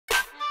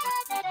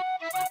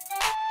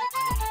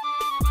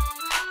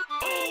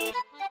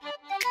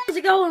How's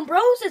it going,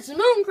 bros? It's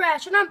Moon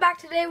Crash, and I'm back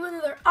today with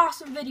another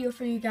awesome video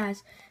for you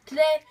guys.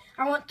 Today,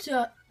 I want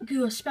to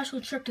do a special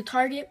trip to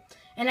Target,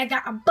 and I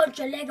got a bunch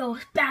of Lego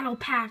battle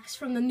packs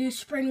from the new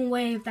Spring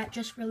Wave that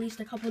just released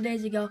a couple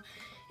days ago.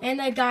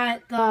 And I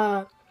got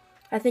the,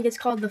 I think it's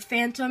called the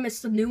Phantom.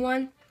 It's the new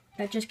one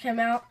that just came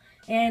out.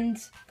 And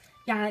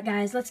yeah,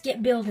 guys, let's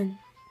get building.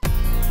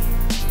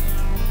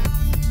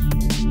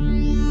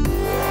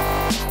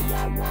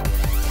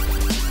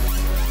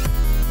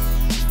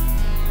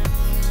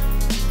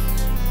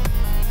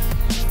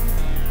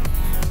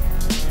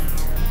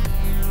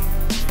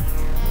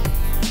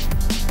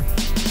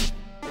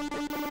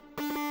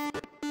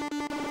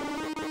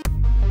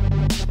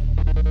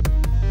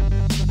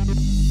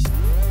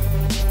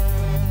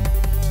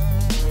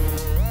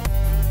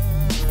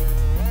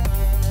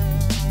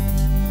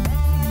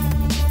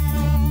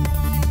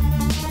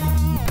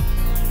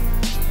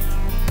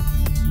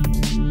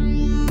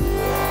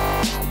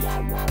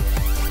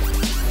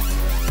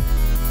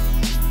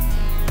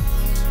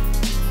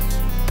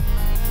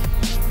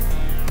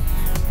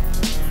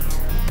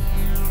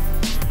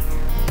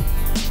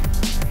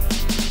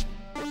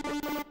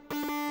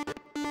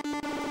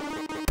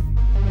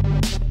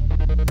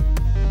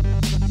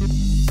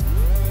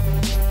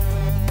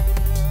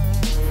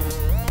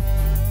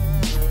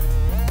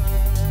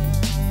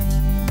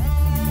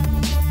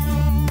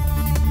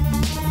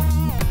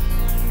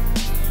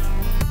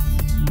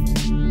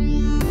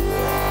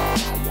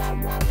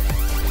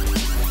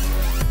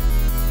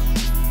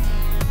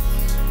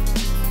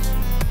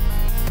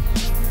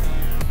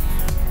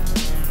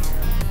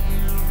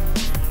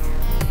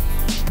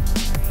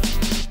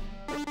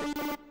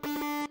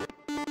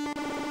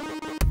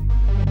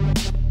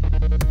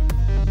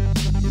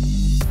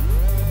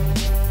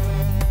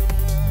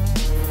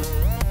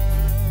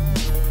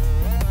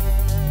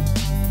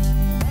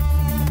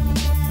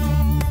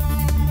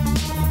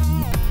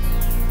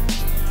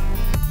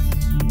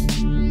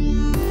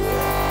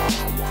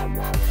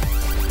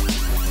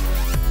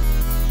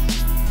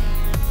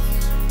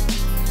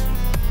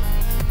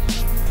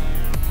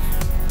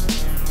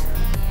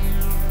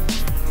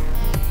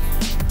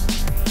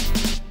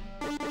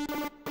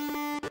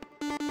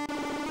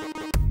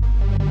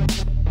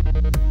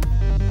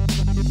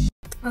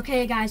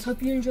 Okay guys,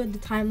 hope you enjoyed the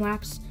time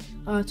lapse.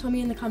 Tell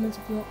me in the comments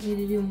if you want me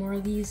to do more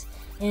of these.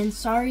 And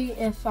sorry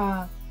if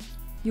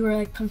you were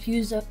like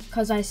confused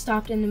because I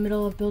stopped in the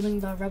middle of building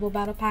the Rebel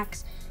battle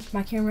packs.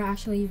 My camera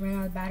actually ran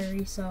out of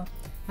battery, so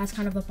that's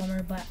kind of a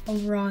bummer. But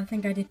overall, I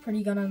think I did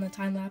pretty good on the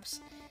time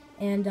lapse.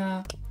 And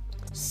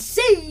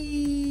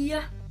see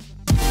ya!